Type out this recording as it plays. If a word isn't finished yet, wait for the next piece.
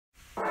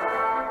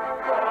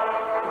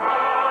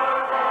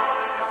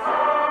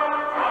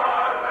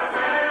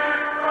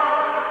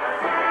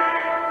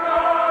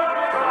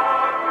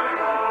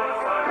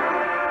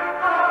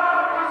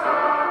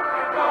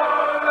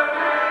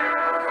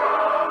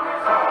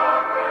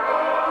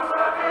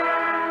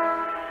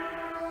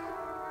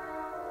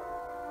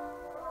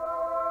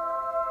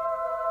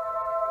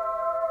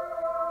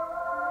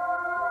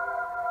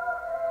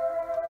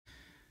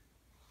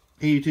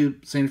Hey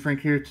YouTube, Sandy Frank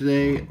here.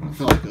 Today I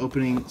felt like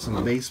opening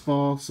some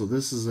baseball. So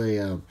this is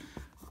a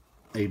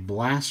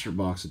blaster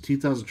box, a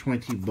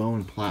 2022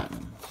 Bowman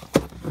Platinum.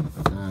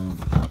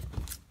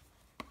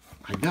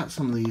 I got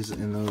some of these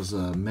in those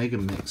Mega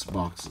Mix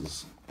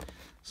boxes.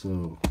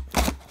 So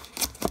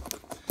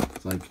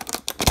it's like,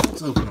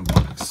 let's open a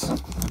box.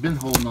 I've been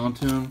holding on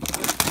to them,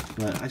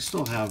 but I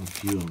still have a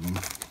few of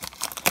them.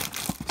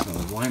 So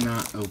why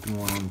not open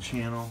one on the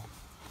channel?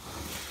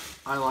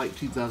 I like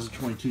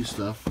 2022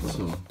 stuff,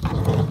 so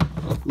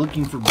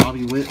looking for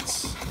Bobby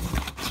Witts.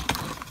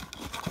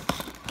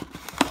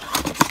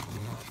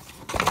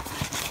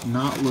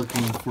 Not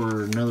looking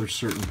for another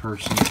certain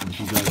person from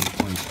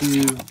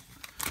 2022.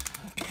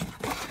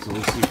 So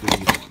let's see if we can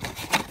get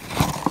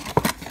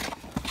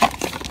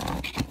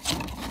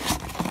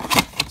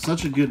one.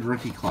 Such a good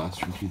rookie class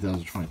from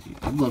 2022.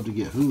 I'd love to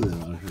get Julio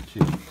out of here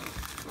too.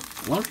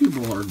 A lot of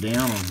people are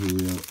down on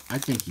Julio. I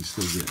think he's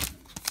still good.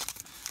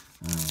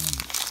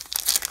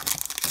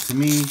 To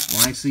me,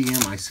 when I see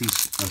him, I see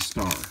a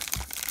star.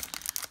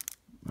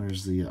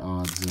 There's the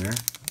odds there.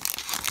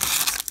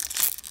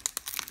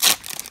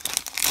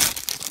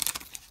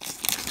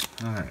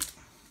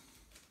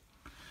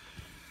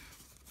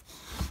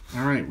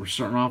 Alright, we're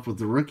starting off with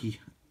the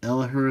rookie.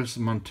 Elihuris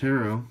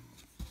Montero.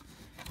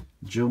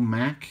 Joe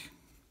Mack.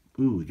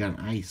 Ooh, we got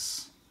an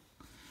ice.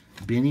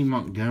 Benny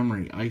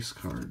Montgomery, ice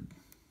card.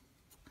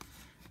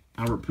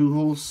 Albert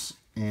Pujols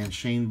and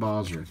Shane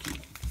Baz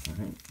rookie.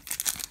 Alright,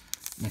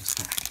 next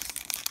pack.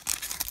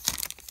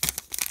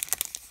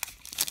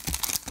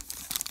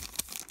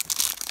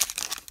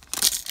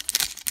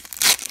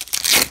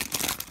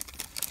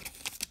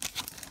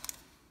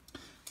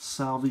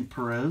 Salvi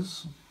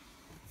Perez.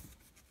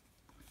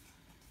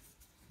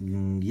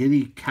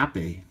 Yeti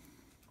Cape.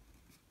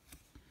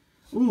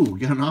 Ooh,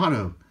 got an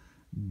auto.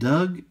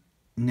 Doug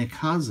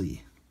Nikazi.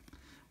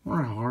 I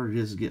wonder how hard it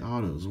is to get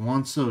autos.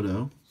 Juan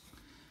Soto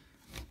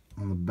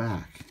on the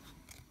back.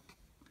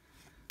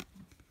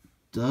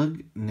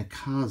 Doug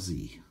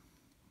Nikazi.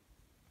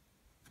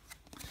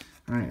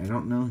 Alright, I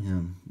don't know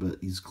him, but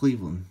he's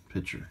Cleveland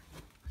pitcher.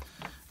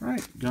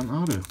 Alright, got an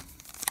auto.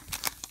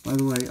 By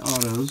the way,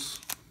 autos.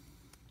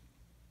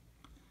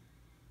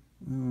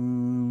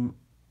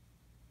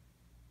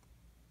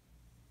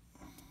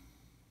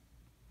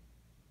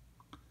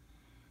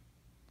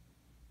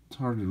 It's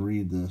hard to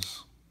read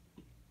this.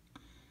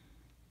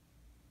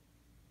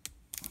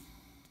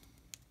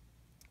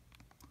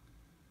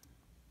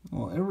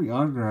 Well, every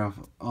autograph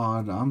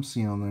odd I'm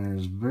seeing on there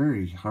is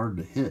very hard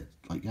to hit.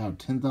 Like out of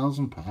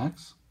 10,000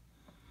 packs?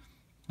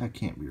 That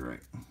can't be right.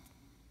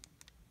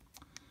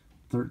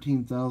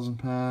 13,000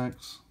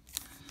 packs.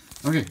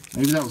 Okay,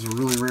 maybe that was a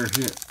really rare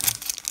hit.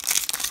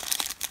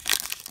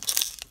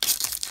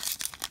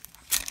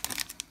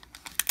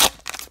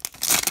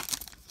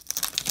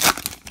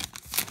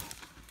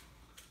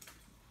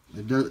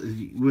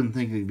 You wouldn't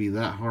think it'd be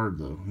that hard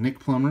though. Nick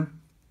Plummer,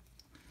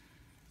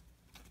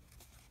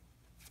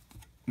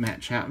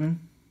 Matt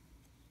Chapman,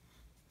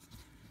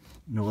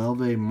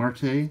 Noelvi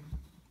Marte,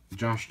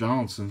 Josh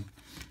Donaldson.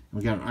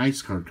 We got an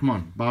ice card. Come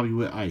on, Bobby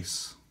Witt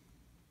ice.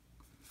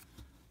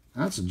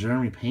 That's a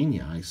Jeremy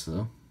Pena ice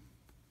though.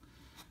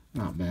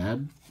 Not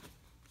bad.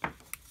 I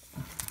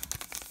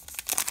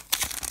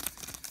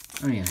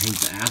mean, I hate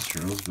the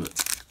Astros, but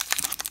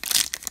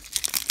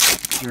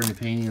Jeremy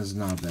Pena is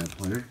not a bad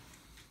player.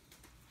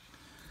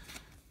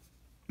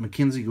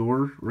 Mackenzie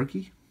Gore,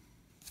 rookie.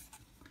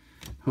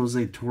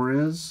 Jose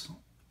Torres.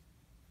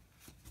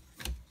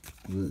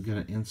 We're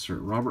going to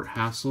insert Robert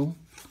Hassel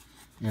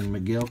and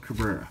Miguel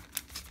Cabrera.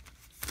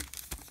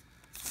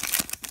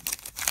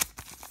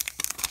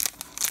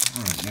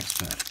 Alright, next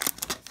pack.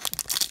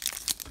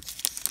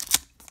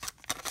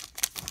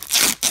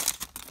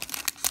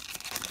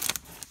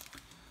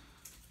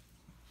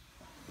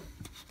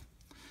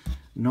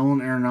 Nolan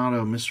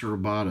Arenado, Mr.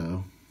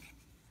 Roboto.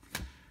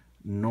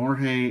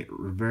 Norge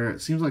Rivera.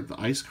 It seems like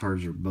the ice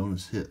cards are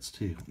bonus hits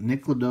too.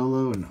 Nick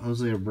Lodolo and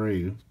Jose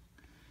Abreu.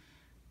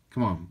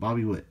 Come on,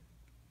 Bobby Witt.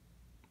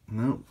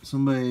 Nope,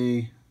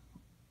 somebody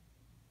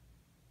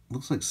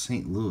looks like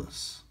St.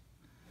 Louis.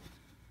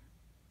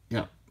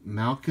 Yep,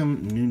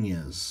 Malcolm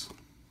Nunez.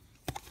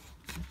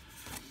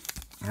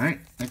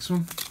 Alright, next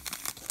one.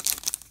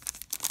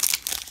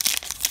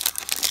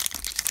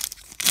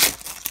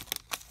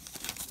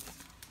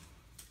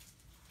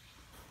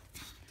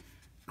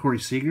 Corey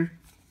Seager.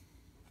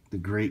 The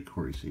great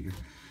Corey Seager.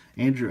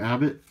 Andrew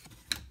Abbott.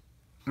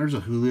 There's a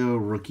Julio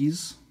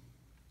rookies.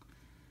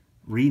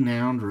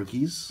 Renowned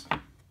rookies.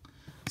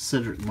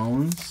 Cedric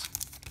Mullins.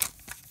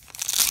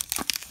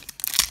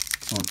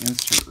 Oh, an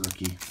insert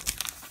rookie.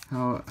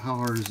 How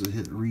hard is it to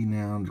hit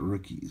renowned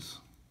rookies?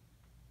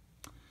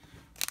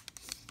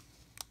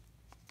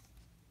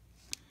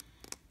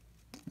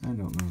 I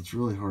don't know. It's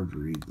really hard to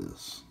read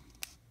this.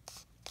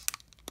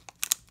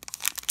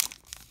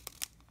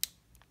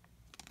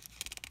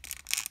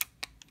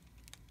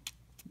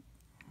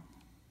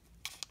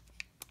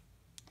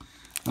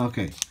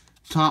 Okay,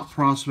 top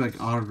prospect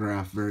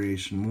autograph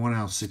variation, 1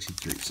 out of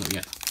 63. So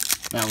yeah,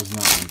 That was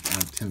not like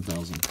out of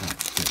 10,000 pack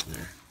kit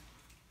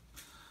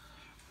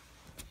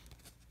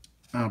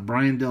there.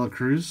 Brian De La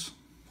Cruz,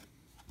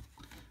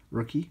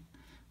 rookie.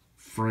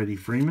 Freddie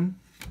Freeman.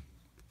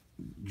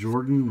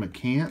 Jordan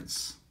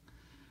McCann.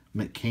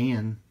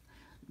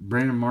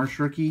 Brandon Marsh,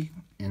 rookie.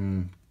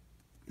 And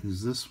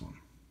who's this one?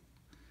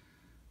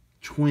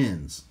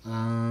 Twins.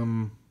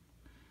 How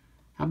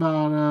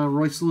about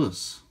Royce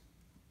Lewis?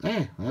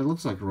 Hey, that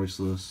looks like Royce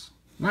Lewis.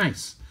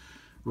 Nice.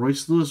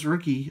 Royce Lewis,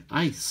 rookie.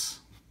 Ice.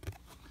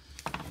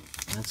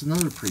 That's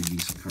another pretty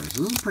decent card.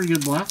 So this is a pretty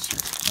good blaster.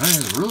 I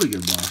think it's a really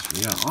good blaster.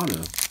 We got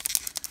auto.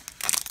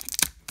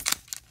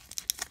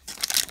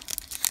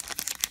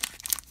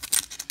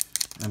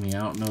 I mean, I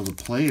don't know the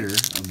player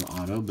of the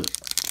auto, but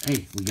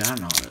hey, we got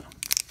an auto.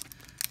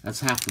 That's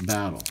half the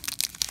battle.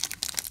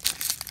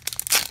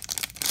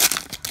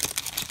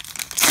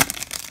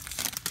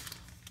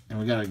 And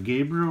we got a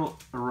Gabriel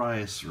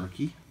Arias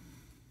rookie.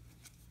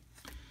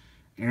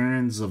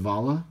 Aaron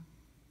Zavala.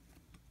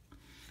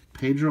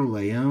 Pedro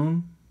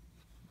Leon.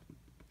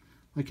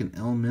 Like an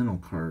elemental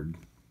card.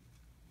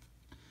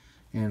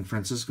 And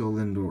Francisco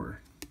Lindor.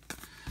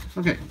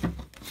 Okay.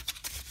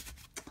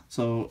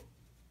 So,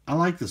 I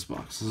like this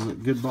box. This is a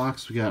good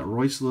box. We got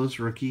Royce Lewis,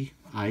 rookie,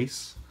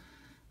 ice.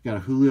 We got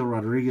a Julio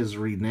Rodriguez,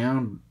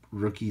 renowned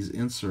rookies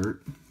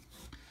insert.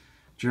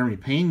 Jeremy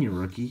Pena,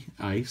 rookie,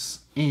 ice.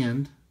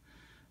 And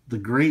the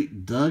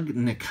great Doug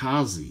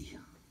Nikazi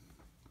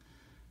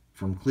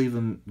from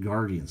Cleveland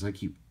Guardians. I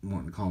keep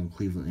wanting to call them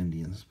Cleveland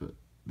Indians, but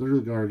they're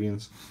the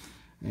Guardians.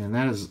 And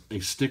that is a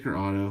sticker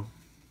auto,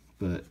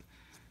 but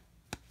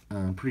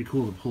pretty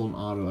cool to pull an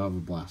auto out of a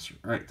blaster.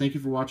 All right, thank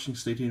you for watching.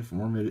 Stay tuned for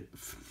more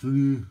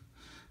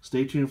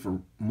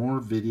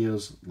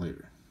videos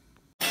later.